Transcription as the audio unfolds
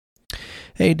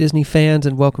Hey Disney fans,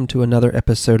 and welcome to another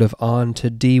episode of On to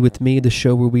D with me, the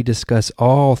show where we discuss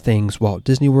all things Walt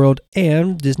Disney World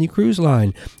and Disney Cruise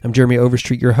Line. I'm Jeremy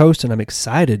Overstreet, your host, and I'm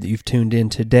excited that you've tuned in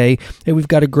today. Hey, we've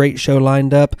got a great show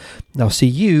lined up, and I'll see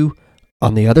you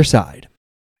on the other side.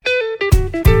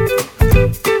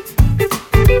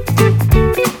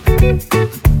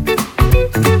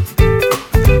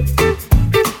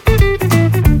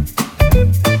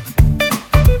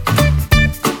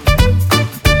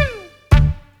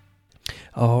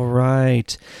 All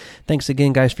right. Thanks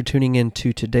again, guys, for tuning in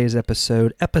to today's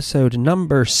episode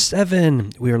number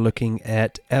 7. We are looking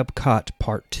at Epcot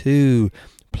Part 2,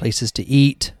 places to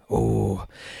eat. Oh,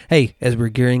 hey, as we're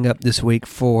gearing up this week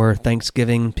for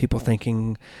Thanksgiving, people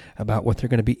thinking about what they're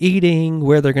going to be eating,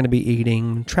 where they're going to be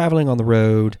eating, traveling on the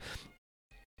road.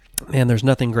 Man, there's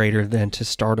nothing greater than to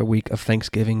start a week of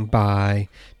Thanksgiving by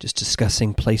just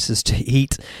discussing places to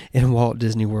eat in Walt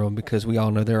Disney World, because we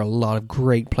all know there are a lot of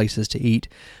great places to eat.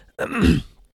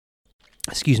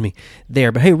 Excuse me,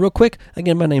 there. But hey, real quick,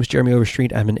 again, my name's Jeremy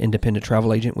Overstreet. I'm an independent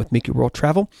travel agent with Mickey World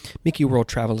Travel. Mickey World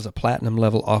Travel is a platinum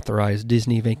level authorized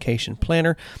Disney vacation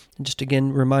planner. And just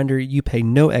again, reminder, you pay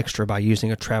no extra by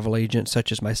using a travel agent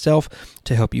such as myself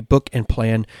to help you book and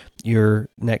plan your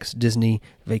next Disney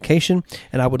vacation.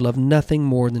 And I would love nothing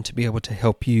more than to be able to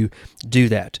help you do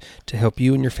that, to help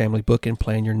you and your family book and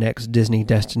plan your next Disney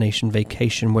destination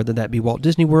vacation, whether that be Walt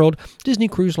Disney World, Disney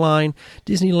Cruise Line,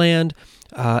 Disneyland,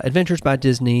 Adventures by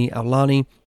Disney, Aulani,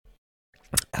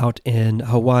 out in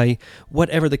Hawaii,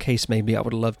 whatever the case may be. I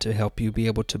would love to help you be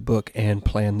able to book and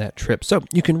plan that trip. So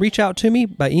you can reach out to me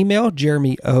by email,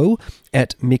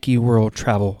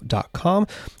 jeremyo@mickeyworldtravel.com,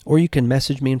 or you can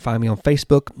message me and find me on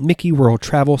Facebook, Mickey World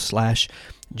Travel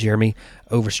 /Jeremy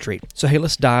Overstreet. So hey,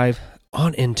 let's dive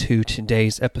on into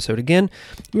today's episode. Again,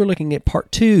 we're looking at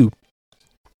part 2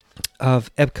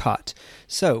 of Epcot.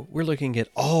 So we're looking at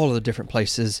all of the different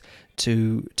places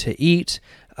to eat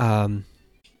in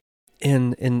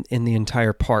the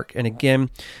entire park. And again,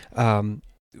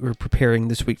 we're preparing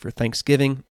this week for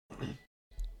Thanksgiving.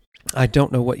 I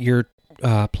don't know what your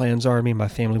plans are. Me and my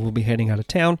family will be heading out of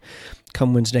town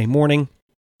come Wednesday morning,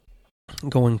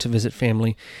 going to visit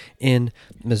family in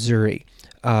Missouri.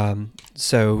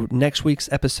 So next week's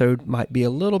episode might be a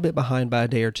little bit behind by a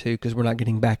day or two because we're not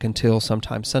getting back until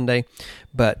sometime Sunday,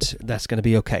 but that's going to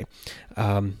be okay,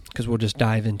 because we'll just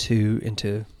dive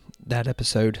into that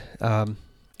episode when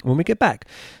we get back.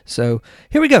 So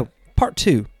here we go, part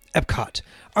 2, Epcot.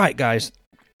 All right, guys.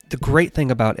 The great thing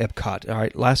about Epcot, all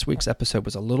right, last week's episode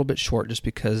was a little bit short just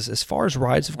because as far as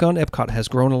rides have gone, Epcot has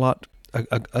grown a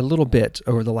little bit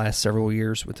over the last several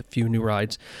years with a few new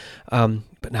rides.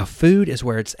 But now food is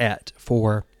where it's at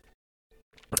for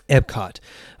Epcot,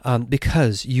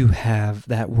 because you have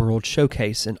that World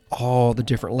Showcase and all the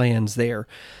different lands there,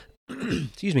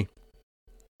 excuse me,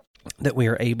 that we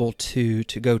are able to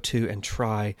go to and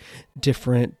try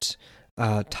different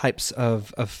types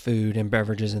of food and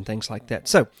beverages and things like that.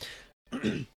 So,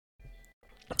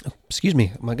 excuse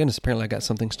me, my goodness, apparently I got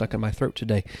something stuck in my throat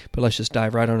today, but let's just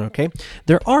dive right on, okay?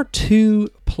 There are 2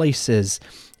 places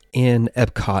in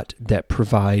Epcot that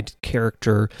provide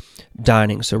character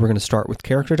dining. So we're going to start with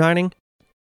character dining,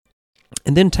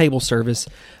 and then table service,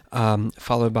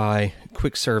 followed by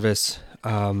quick service,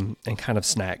 and kind of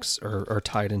snacks are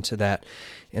tied into that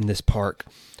in this park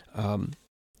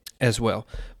as well.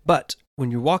 But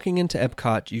when you're walking into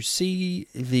Epcot, you see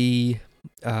the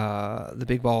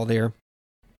big ball there.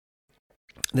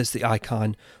 That's the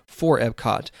icon for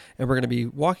Epcot. And we're going to be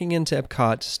walking into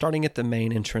Epcot, starting at the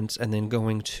main entrance and then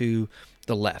going to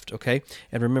the left, okay?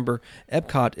 And remember,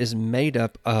 Epcot is made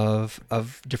up of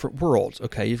different worlds,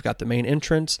 okay? You've got the main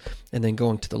entrance, and then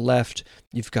going to the left,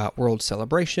 you've got World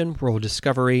Celebration, World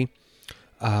Discovery,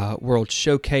 World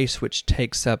Showcase, which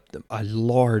takes up a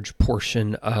large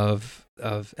portion of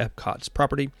Epcot's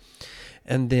property,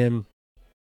 and then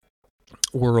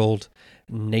World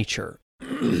Nature.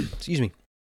 Excuse me.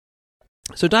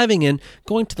 So diving in,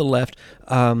 going to the left,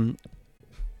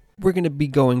 we're going to be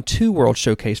going to World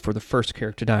Showcase for the first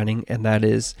character dining, and that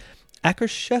is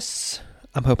Akershus,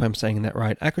 I hope I'm saying that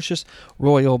right, Akershus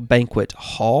Royal Banquet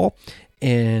Hall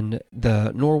in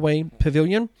the Norway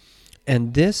Pavilion.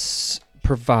 And this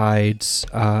provides,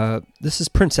 this is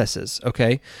princesses,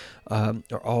 okay?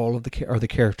 Are all of the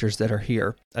characters that are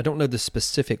here. I don't know the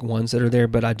specific ones that are there,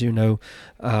 but I do know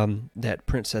that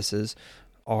princesses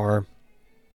are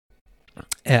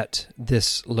at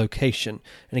this location.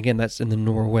 And again, that's in the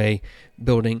Norway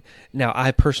building. Now,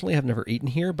 I personally have never eaten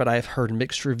here, but I've heard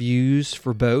mixed reviews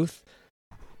for both.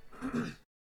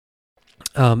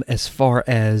 As far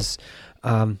as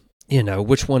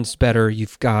which one's better.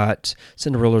 You've got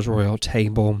Cinderella's Royal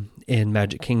Table in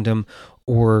Magic Kingdom,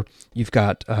 or you've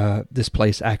got this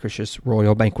place, Akershus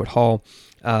Royal Banquet Hall.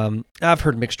 I've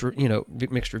heard mixed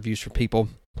reviews from people.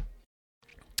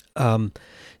 I'll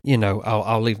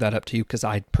leave that up to you because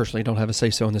I personally don't have a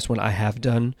say-so in this one. I have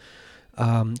done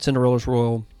Cinderella's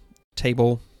Royal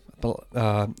Table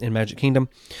in Magic Kingdom,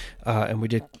 and we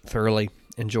did thoroughly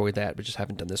enjoy that, but just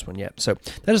haven't done this one yet. So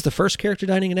that is the first character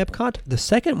dining in Epcot. The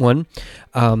second one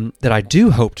that I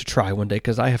do hope to try one day,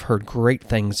 because I have heard great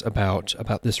things about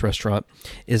this restaurant,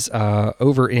 is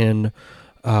over in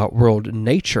World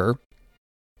Nature,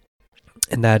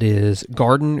 and that is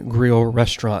Garden Grill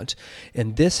Restaurant.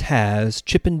 And this has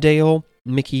Chip and Dale,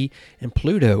 Mickey, and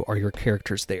Pluto are your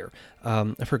characters there.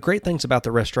 I've heard great things about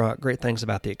the restaurant, great things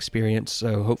about the experience,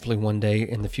 so hopefully one day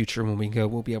in the future when we go,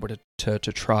 we'll be able to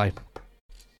try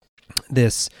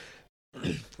this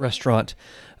restaurant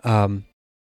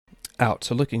out.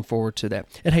 So looking forward to that.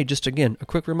 And hey, just again, a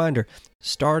quick reminder,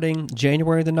 starting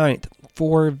January the 9th,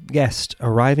 for guests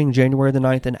arriving January the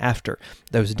 9th and after,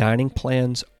 those dining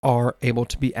plans are able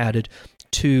to be added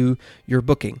to your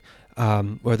booking.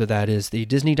 Whether that is the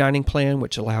Disney dining plan,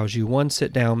 which allows you one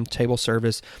sit-down table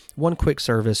service, one quick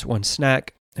service, one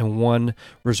snack, and one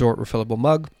resort refillable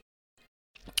mug,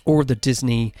 or the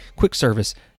Disney quick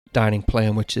service dining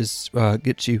plan, which is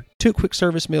gets you 2 quick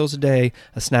service meals a day,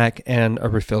 a snack, and a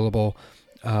refillable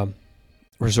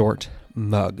resort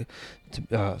mug.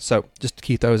 So just to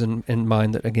keep those in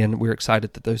mind, that again, we're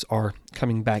excited that those are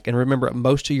coming back. And remember,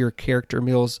 most of your character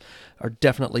meals are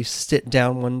definitely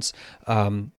sit-down ones.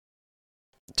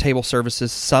 Table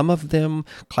services, some of them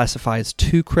classify as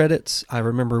 2 credits. I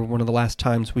remember one of the last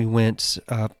times we went,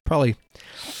 probably,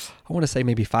 I want to say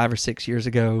maybe 5 or 6 years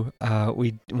ago,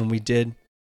 when we did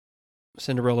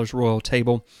Cinderella's Royal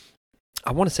Table,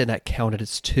 I want to say that counted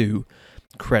as 2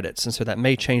 credits, and so that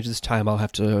may change this time. I'll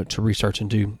have to research and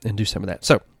do some of that.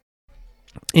 So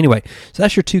anyway, so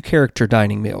that's your 2 character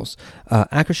dining meals.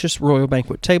 Akershus Royal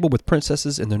Banquet Table with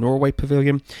Princesses in the Norway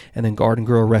Pavilion, and then Garden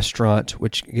Grill Restaurant,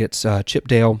 which gets Chip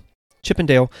and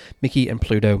Dale, Mickey, and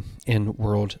Pluto in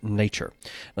World Nature.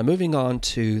 Now moving on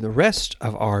to the rest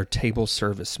of our table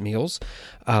service meals,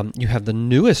 you have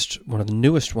one of the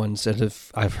newest ones that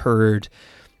I've heard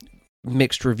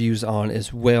mixed reviews on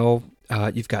as well.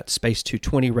 You've got Space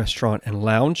 220 Restaurant and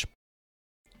Lounge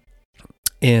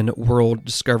in World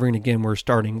Discovery. And again, we're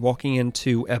walking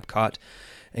into Epcot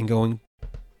and going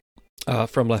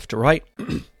from left to right.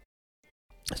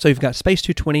 So you've got Space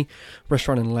 220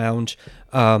 Restaurant and Lounge.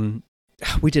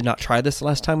 We did not try this the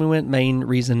last time we went. Main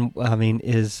reason,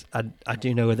 is I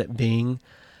do know that being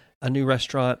a new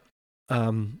restaurant,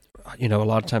 a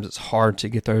lot of times it's hard to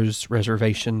get those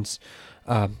reservations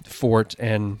for it,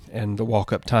 and the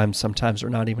walk-up times sometimes are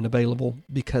not even available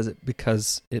because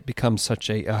it becomes such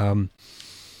a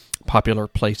popular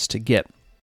place to get.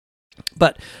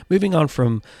 But moving on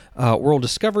from World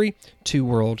Discovery to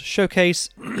World Showcase,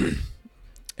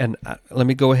 and let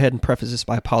me go ahead and preface this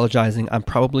by apologizing. I'm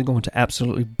probably going to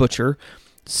absolutely butcher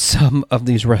some of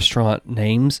these restaurant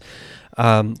names,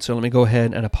 so let me go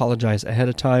ahead and apologize ahead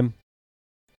of time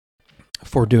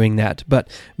for doing that. But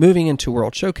moving into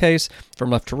World Showcase,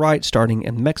 from left to right, starting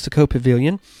in Mexico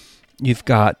Pavilion, you've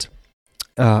got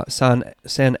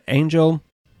San Angel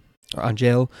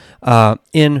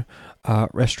Inn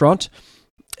Restaurant,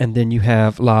 and then you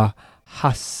have La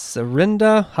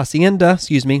Hacienda,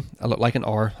 I look like an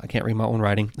R, I can't read my own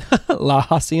writing, La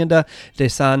Hacienda de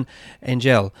San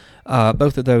Angel.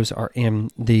 Both of those are in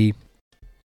the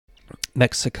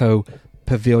Mexico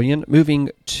Pavilion. Moving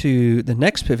to the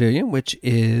next pavilion, which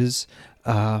is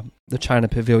the China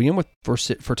Pavilion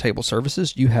for table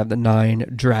services, you have the Nine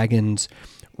Dragons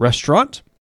Restaurant.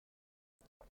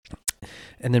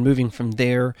 And then moving from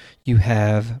there, you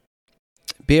have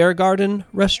Biergarten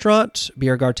Restaurant,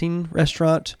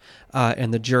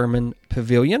 and the German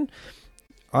Pavilion.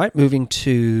 All right, moving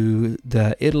to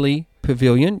the Italy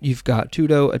Pavilion, you've got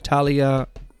Tutto Italia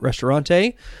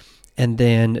Ristorante, and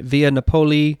then Via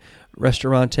Napoli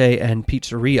Ristorante and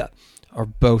Pizzeria are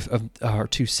both of our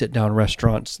 2 sit-down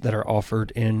restaurants that are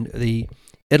offered in the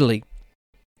Italy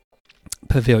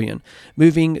Pavilion.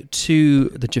 Moving to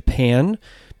the Japan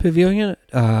Pavilion,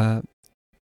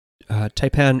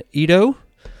 Taipan Edo,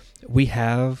 we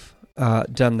have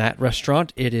done that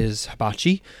restaurant. It is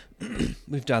hibachi.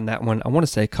 We've done that one, I want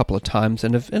to say, a couple of times,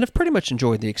 and have pretty much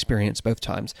enjoyed the experience both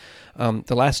times.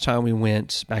 The last time we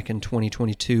went, back in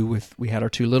 2022, we had our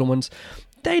 2 little ones.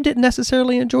 They didn't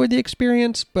necessarily enjoy the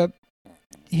experience, but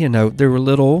they were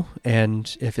little,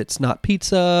 and if it's not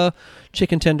pizza,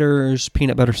 chicken tenders,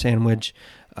 peanut butter sandwich,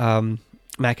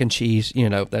 mac and cheese,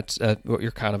 that's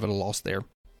you're kind of at a loss there.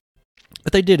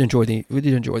 But we did enjoy the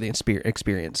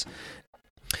experience.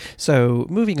 So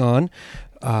moving on,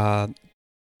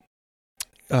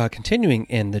 continuing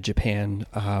in the Japan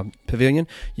pavilion,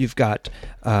 you've got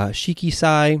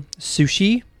Shikisai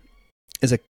Sushi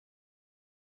is a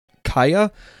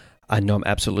kaya. I know I'm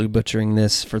absolutely butchering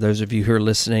this. For those of you who are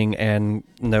listening and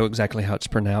know exactly how it's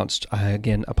pronounced, I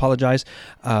again apologize.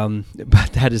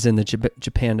 But that is in the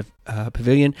Japan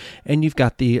pavilion. And you've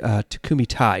got the Takumi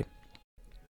Thai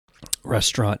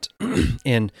restaurant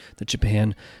in the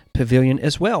Japan pavilion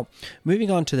as well. Moving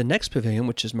on to the next pavilion,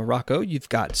 which is Morocco, you've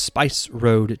got Spice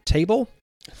Road Table.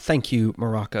 Thank you,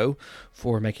 Morocco,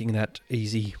 for making that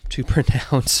easy to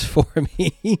pronounce for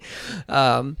me.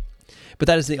 But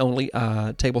that is the only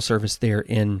table service there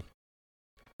in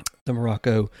the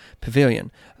Morocco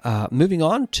pavilion. Moving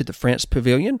on to the France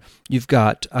pavilion, you've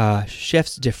got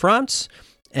Chefs de France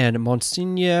and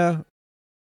Monseigneur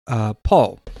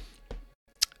Paul.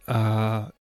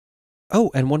 And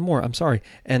one more, I'm sorry.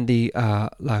 And the,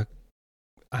 I'm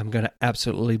going to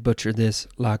absolutely butcher this,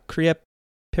 La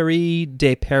Crêperie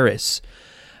de Paris.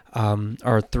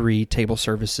 Are 3 table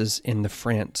services in the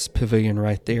France pavilion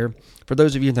right there. For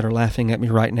those of you that are laughing at me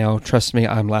right now, trust me,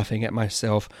 I'm laughing at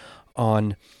myself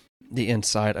on the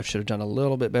inside. I should have done a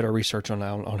little bit better research on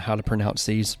how to pronounce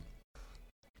these.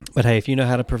 But hey, if you know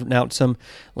how to pronounce them,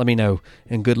 let me know,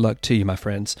 and good luck to you, my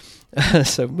friends.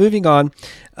 So moving on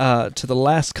to the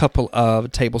last couple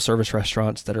of table service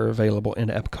restaurants that are available in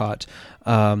Epcot.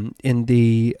 In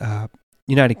the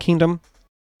United Kingdom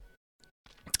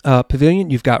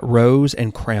pavilion, you've got Rose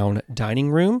and Crown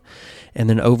Dining Room. And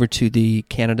then over to the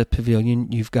Canada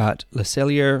pavilion, you've got Le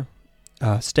Cellier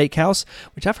Steakhouse,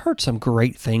 which I've heard some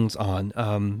great things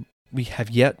on. We have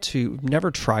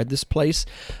never tried this place.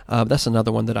 That's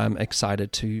another one that I'm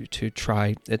excited to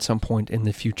try at some point in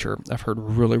the future. I've heard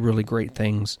really, really great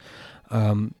things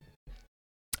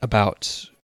about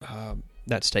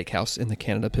that steakhouse in the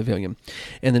Canada Pavilion.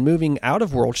 And then moving out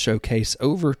of World Showcase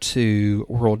over to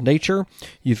World Nature,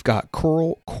 you've got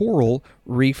Coral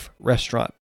Reef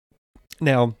Restaurant.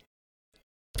 Now,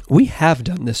 we have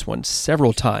done this one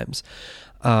several times.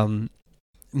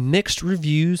 Mixed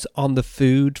reviews on the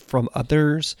food from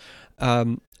others.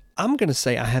 I'm going to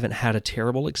say I haven't had a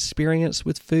terrible experience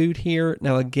with food here.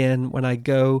 Now, again, when I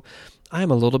go,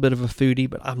 I'm a little bit of a foodie,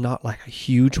 but I'm not like a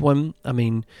huge one. I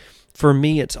mean, for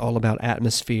me, it's all about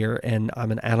atmosphere, and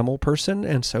I'm an animal person,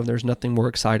 and so there's nothing more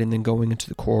exciting than going into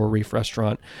the Coral Reef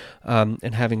Restaurant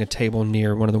and having a table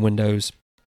near one of the windows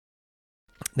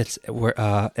that's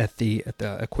at the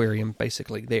aquarium,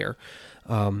 basically there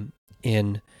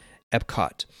in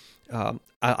Epcot.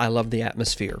 I love the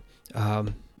atmosphere.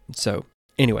 So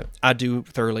anyway, I do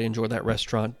thoroughly enjoy that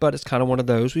restaurant, but it's kind of one of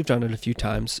those. We've done it a few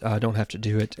times. I don't have to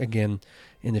do it again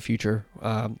in the future,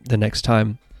 the next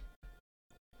time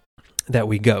that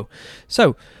we go.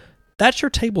 So that's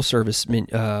your table service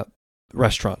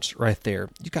restaurants right there.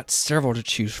 You've got several to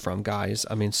choose from, guys.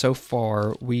 I mean, so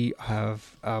far we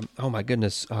have, oh my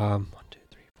goodness, 1, 2,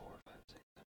 3, 4, 5, 6,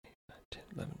 7, 8, 9, 10,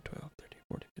 11, 12, 13,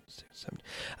 14, 15, 16, 17.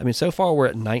 I mean, so far we're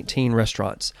at 19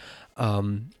 restaurants,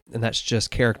 and that's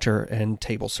just character and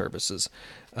table services.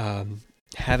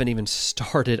 Haven't even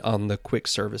started on the quick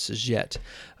services yet,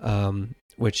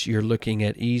 which you're looking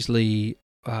at easily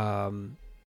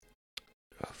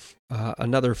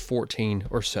another 14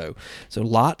 or so. So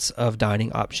lots of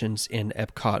dining options in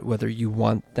Epcot, whether you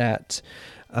want that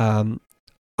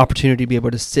opportunity to be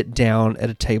able to sit down at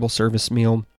a table service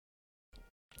meal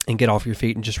and get off your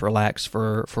feet and just relax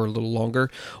for a little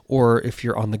longer, or if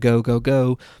you're on the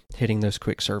go, hitting those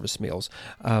quick service meals.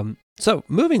 So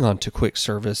moving on to quick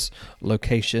service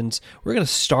locations, we're going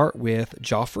to start with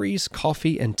Joffrey's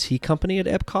Coffee and Tea Company at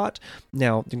Epcot.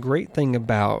 Now, the great thing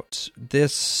about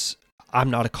this, I'm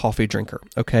not a coffee drinker,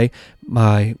 okay?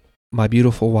 My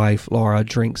beautiful wife, Laura,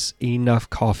 drinks enough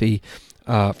coffee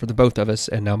for the both of us,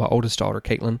 and now my oldest daughter,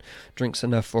 Caitlin, drinks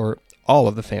enough for all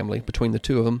of the family, between the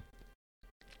two of them.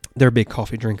 They're big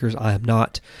coffee drinkers. I am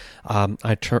not.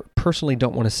 I personally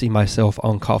don't want to see myself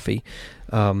on coffee.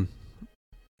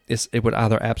 It would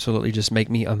either absolutely just make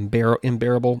me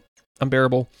unbearable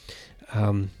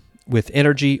with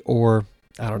energy, or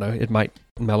I don't know, it might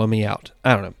mellow me out.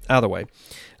 I don't know. Either way,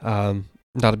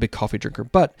 not a big coffee drinker,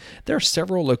 but there are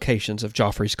several locations of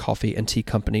Joffrey's Coffee and Tea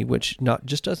Company, which not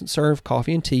just doesn't serve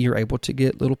coffee and tea. You're able to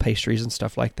get little pastries and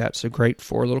stuff like that. So great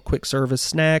for a little quick service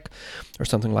snack or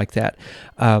something like that.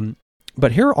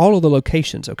 But here are all of the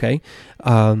locations, okay?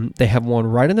 They have one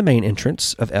right in the main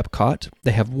entrance of Epcot.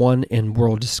 They have one in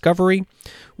World Discovery,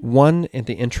 one in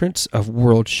the entrance of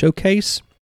World Showcase,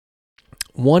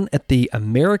 one at the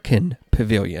American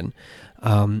Pavilion,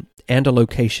 and a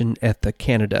location at the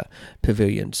Canada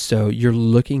Pavilion. So you're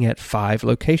looking at 5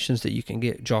 locations that you can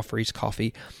get Joffrey's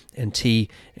coffee and tea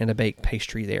and a baked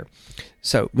pastry there.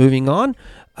 So moving on,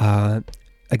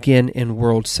 again in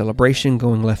World Celebration,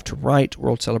 going left to right,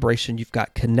 World Celebration, you've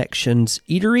got Connections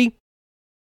Eatery,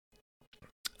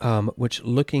 which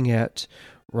looking at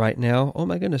right now, oh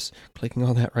my goodness, clicking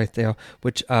on that right there,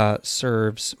 which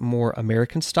serves more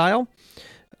American style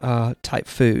type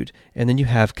food. And then you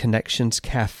have Connections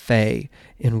Cafe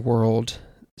in World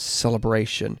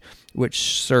Celebration, which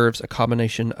serves a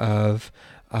combination of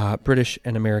British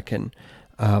and American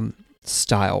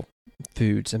style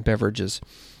foods and beverages.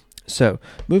 So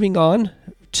moving on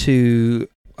to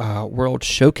World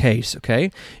Showcase,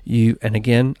 okay? And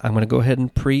again, I'm going to go ahead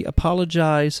and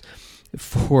pre-apologize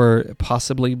for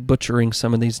possibly butchering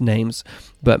some of these names.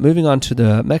 But moving on to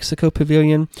the Mexico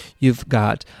Pavilion, you've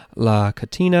got La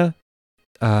Cantina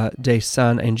de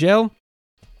San Angel.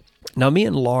 Now, me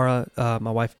and Laura,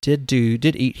 my wife, did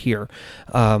eat here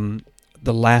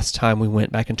the last time we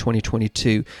went back in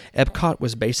 2022. Epcot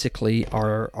was basically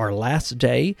our last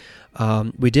day.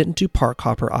 We didn't do park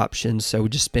hopper options, so we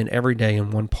just spent every day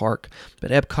in one park.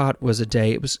 But Epcot was a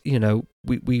day. It was,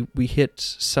 we hit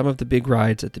some of the big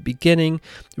rides at the beginning.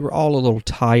 We were all a little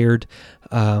tired.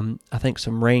 I think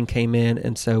some rain came in,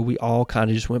 and so we all kind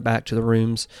of just went back to the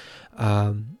rooms.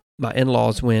 My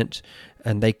in-laws went,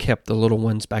 and they kept the little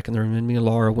ones back in the room, and me and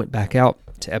Laura went back out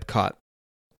to Epcot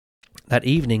that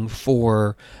evening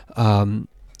for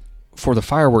the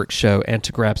fireworks show and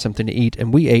to grab something to eat.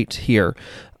 And we ate here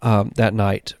that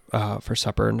night for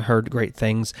supper and heard great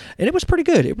things. And it was pretty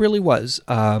good. It really was.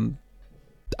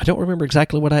 I don't remember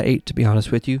exactly what I ate, to be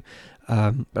honest with you.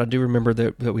 But I do remember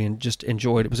that we just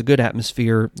enjoyed. It was a good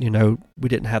atmosphere. We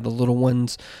didn't have the little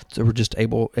ones, so we're just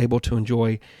able to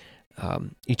enjoy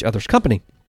each other's company.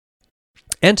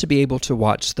 And to be able to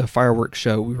watch the fireworks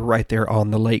show, we were right there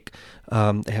on the lake. They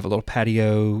have a little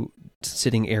patio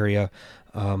sitting area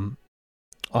on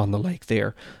the lake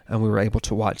there, and we were able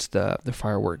to watch the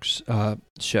fireworks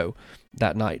show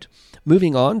that night.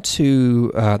 Moving on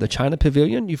to the China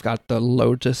Pavilion, you've got the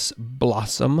Lotus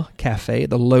Blossom Cafe.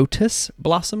 The Lotus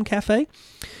Blossom Cafe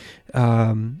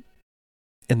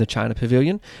in the China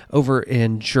Pavilion. Over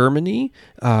in Germany,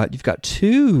 you've got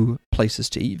 2 places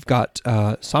to eat. You've got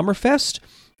Sommerfest,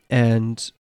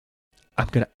 and I'm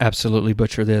going to absolutely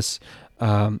butcher this.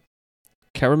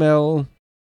 Caramel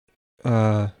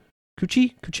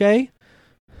Kuche.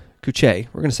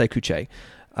 We're going to say Kuche.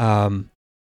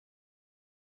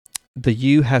 The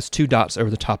U has 2 dots over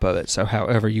the top of it, so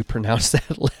however you pronounce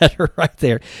that letter right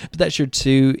there. But that's your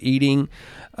 2 eating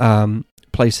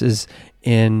places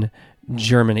in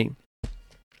Germany.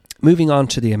 Moving on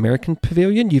to the American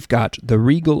Pavilion, you've got the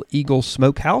Regal Eagle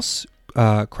Smokehouse,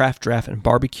 Craft Draft and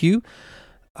Barbecue.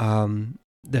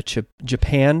 The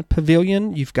Japan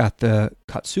Pavilion, you've got the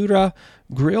Katsura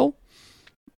Grill.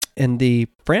 In the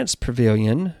France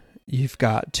Pavilion, you've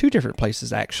got 2 different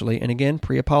places actually, and again,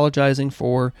 pre-apologizing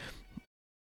for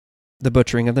the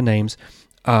butchering of the names.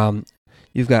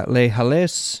 You've got Les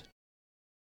Halles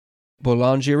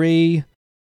Boulangerie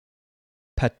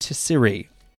Patisserie.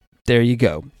 There you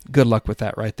go. Good luck with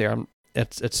that right there.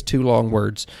 It's 2 long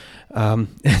words.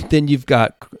 Then you've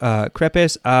got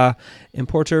Crêpes à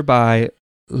Importer by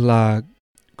La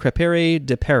Crêperie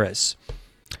de Paris.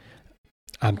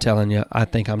 I'm telling you, I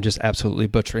think I'm just absolutely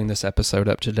butchering this episode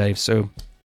up today. So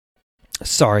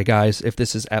sorry, guys, if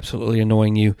this is absolutely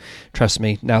annoying you. Trust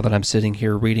me, now that I'm sitting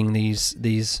here reading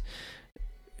these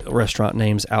restaurant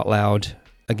names out loud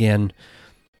again,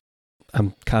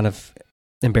 I'm kind of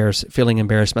feeling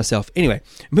embarrassed myself. Anyway,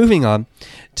 moving on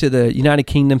to the United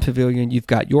Kingdom Pavilion, you've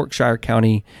got Yorkshire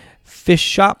County Fish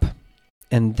Shop,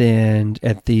 and then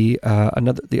at the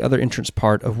other entrance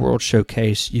part of World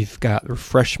Showcase, you've got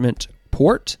Refreshment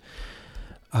Port,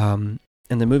 and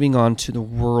then moving on to the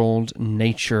World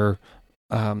Nature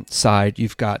side,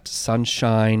 you've got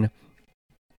Sunshine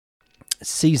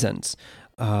Seasons,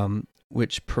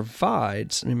 which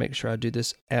provides. Let me make sure I do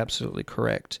this absolutely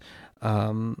correct.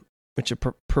 Which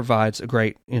provides a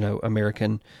great,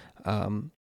 American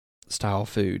style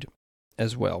food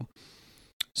as well.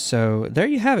 So there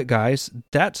you have it, guys.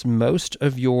 That's most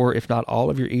of your, if not all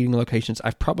of your eating locations.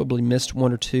 I've probably missed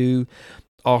 1 or 2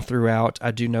 all throughout.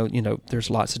 I do know, there's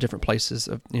lots of different places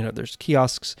of, there's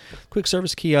kiosks, quick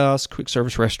service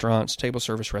restaurants, table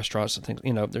service restaurants, and things.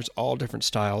 There's all different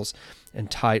styles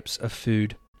and types of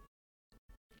food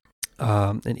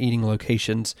and eating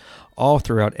locations all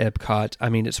throughout Epcot. I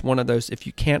mean, it's one of those, if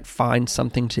you can't find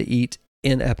something to eat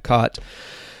in Epcot,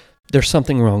 there's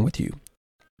something wrong with you.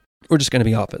 we're just going to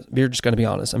be honest. We're just going to be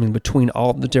honest. I mean, between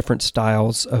all the different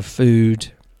styles of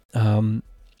food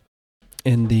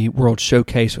in the World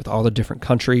Showcase with all the different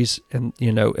countries and,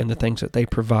 and the things that they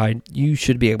provide, you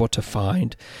should be able to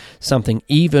find something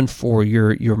even for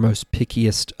your most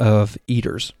pickiest of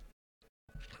eaters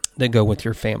that go with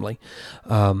your family.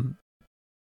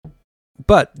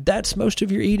 But that's most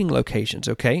of your eating locations,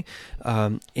 okay?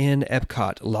 In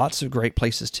Epcot, lots of great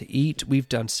places to eat. We've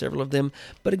done several of them.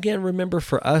 But again, remember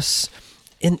for us,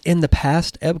 in the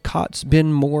past, Epcot's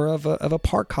been more of a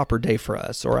park hopper day for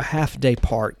us, or a half-day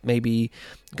park. Maybe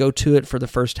go to it for the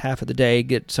first half of the day,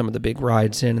 get some of the big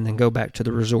rides in, and then go back to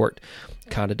the resort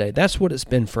kind of day. That's what it's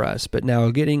been for us. But now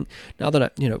that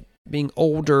I, being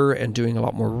older and doing a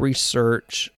lot more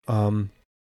research,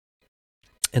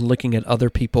 and looking at other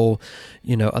people,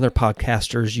 other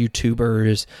podcasters,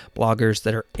 YouTubers, bloggers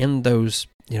that are in those,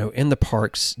 in the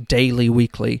parks daily,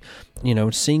 weekly,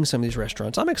 seeing some of these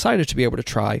restaurants. I'm excited to be able to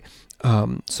try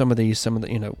some of the,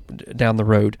 down the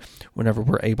road whenever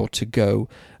we're able to go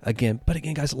again. But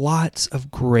again, guys, lots of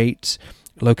great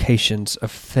locations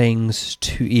of things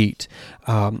to eat.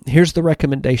 Here's the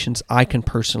recommendations I can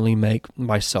personally make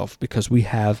myself because we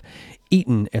have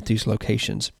eaten at these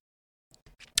locations.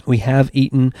 We have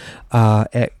eaten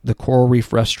at the Coral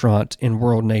Reef Restaurant in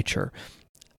World Nature.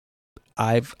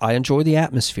 I enjoy the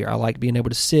atmosphere. I like being able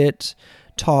to sit,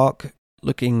 talk,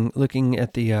 looking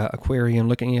at the aquarium,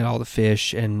 looking at all the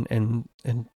fish and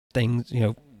things,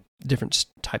 different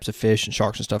types of fish and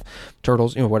sharks and stuff,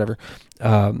 turtles, whatever,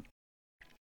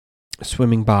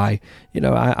 swimming by.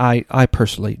 I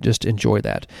personally just enjoy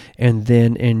that. And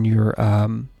then in your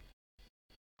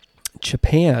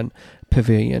Japan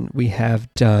Pavilion, we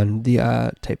have done the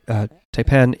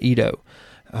Taipan Edo,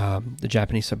 the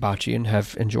Japanese hibachi, and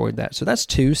have enjoyed that. So that's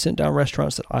 2 sit-down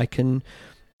restaurants that I can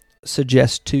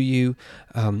suggest to you.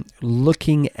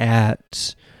 Looking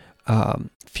at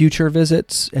future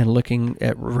visits and looking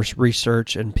at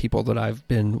research and people that I've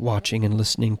been watching and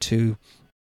listening to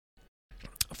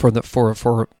for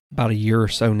about a year or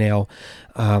so now.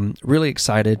 Really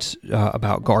excited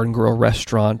about Garden Grill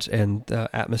Restaurant and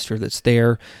the atmosphere that's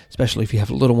there, especially if you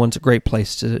have little ones. A great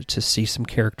place to see some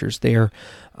characters there.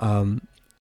 I've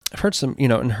heard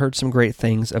some great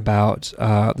things about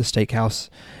the steakhouse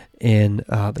in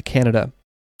the Canada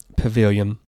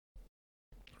Pavilion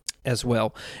as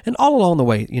well. And all along the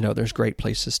way, there's great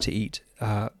places to eat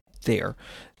there.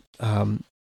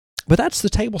 But that's the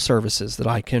table services that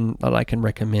I can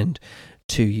recommend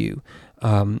to you,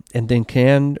 and then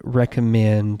can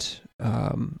recommend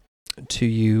to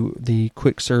you the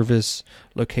quick service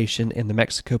location in the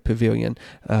Mexico Pavilion,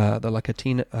 the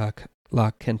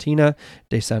La Cantina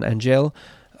de San Angel.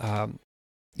 A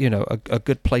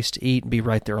good place to eat and be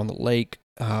right there on the lake,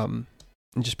 and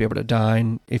just be able to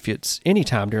dine if it's any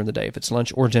time during the day, if it's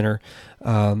lunch or dinner,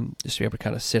 just be able to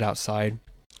kind of sit outside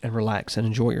and relax and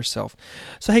enjoy yourself.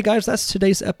 So, hey guys, that's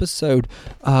today's episode.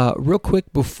 Real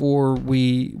quick before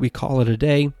we call it a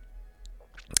day,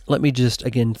 let me just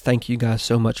again thank you guys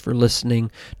so much for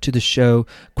listening to the show.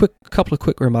 Couple of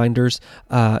quick reminders: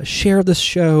 share the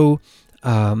show,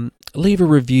 leave a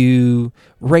review,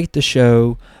 rate the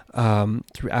show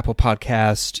through Apple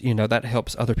Podcast. That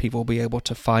helps other people be able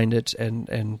to find it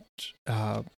and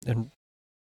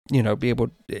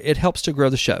it helps to grow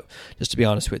the show, just to be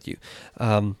honest with you,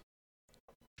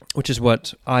 which is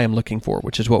what I am looking for,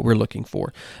 which is what we're looking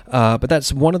for. But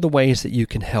that's one of the ways that you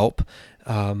can help,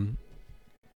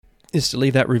 is to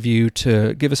leave that review,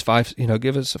 to give us a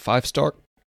 5-star,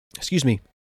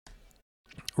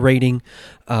 rating,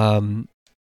 and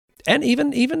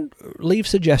even leave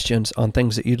suggestions on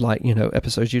things that you'd like,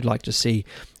 episodes you'd like to see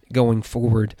going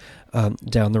forward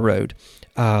down the road.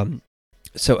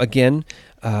 So again,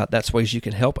 that's ways you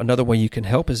can help. Another way you can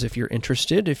help is if you're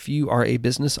interested, if you are a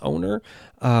business owner,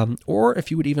 or if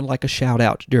you would even like a shout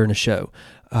out during a show,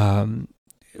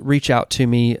 reach out to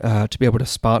me to be able to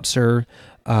sponsor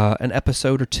an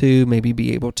episode or two, maybe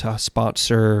be able to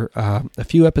sponsor a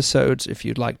few episodes if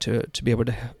you'd like to be able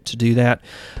to do that.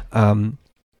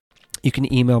 You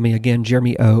can email me again,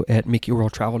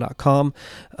 jeremyo@mickeyworldtravel.com,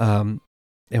 and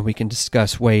we can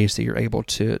discuss ways that you're able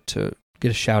to get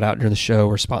a shout out during the show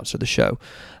or sponsor the show.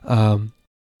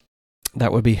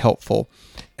 That would be helpful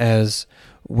as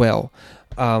well.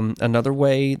 Another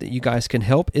way that you guys can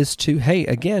help is to, hey,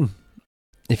 again,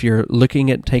 if you're looking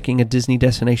at taking a Disney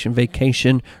destination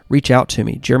vacation, reach out to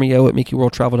me,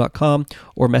 jeremyo@mickeyworldtravel.com,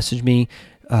 or message me,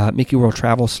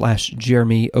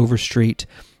 mickeyworldtravel/Jeremy Overstreet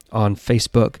on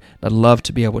Facebook. I'd love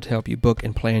to be able to help you book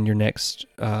and plan your next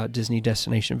Disney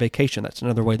destination vacation. That's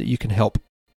another way that you can help.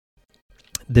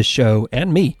 the show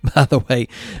and me, by the way,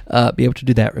 be able to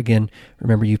do that. Again,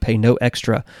 remember, you pay no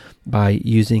extra by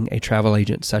using a travel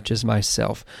agent such as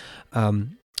myself.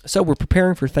 So we're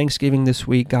preparing for Thanksgiving this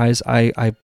week, guys.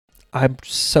 I'm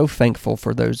so thankful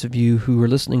for those of you who are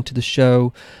listening to the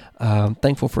show.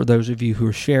 Thankful for those of you who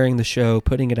are sharing the show,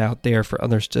 putting it out there for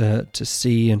others to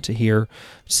see and to hear.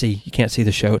 See, you can't see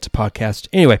the show; it's a podcast.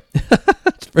 Anyway,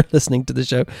 for listening to the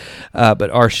show, but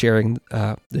are sharing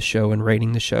the show and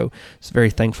rating the show. So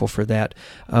very thankful for that.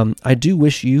 I do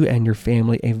wish you and your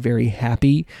family a very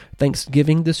happy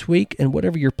Thanksgiving this week, and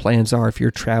whatever your plans are, if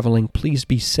you're traveling, please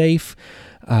be safe,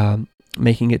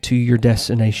 making it to your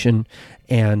destination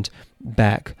and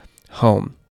back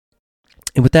home.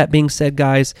 And with that being said,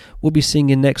 guys, we'll be seeing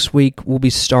you next week. We'll be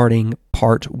starting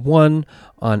part 1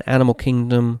 on Animal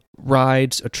Kingdom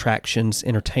rides, attractions,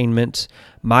 entertainment,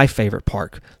 my favorite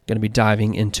park. Going to be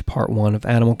diving into part 1 of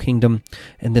Animal Kingdom.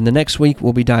 And then the next week,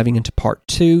 we'll be diving into part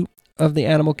 2 of the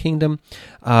Animal Kingdom.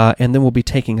 And then we'll be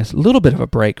taking a little bit of a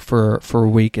break for a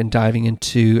week and diving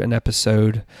into an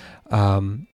episode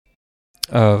of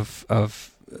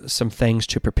some things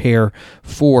to prepare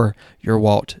for your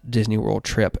Walt Disney World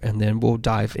trip, and then we'll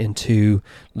dive into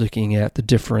looking at the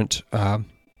different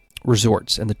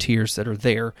resorts and the tiers that are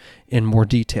there in more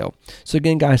detail. So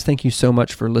again, guys, thank you so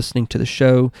much for listening to the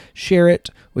show. Share it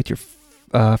with your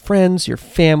friends, your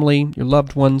family, your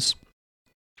loved ones.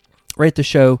 Rate the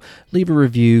show, leave a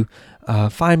review,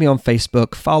 find me on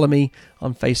Facebook, follow me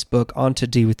on Facebook, On to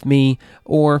D with me,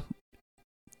 or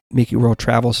Mickey World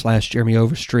Travel / Jeremy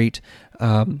Overstreet.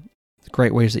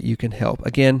 Great ways that you can help.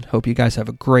 Again, hope you guys have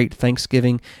a great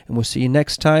Thanksgiving, and we'll see you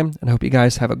next time. And hope you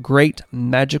guys have a great,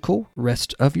 magical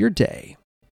rest of your day.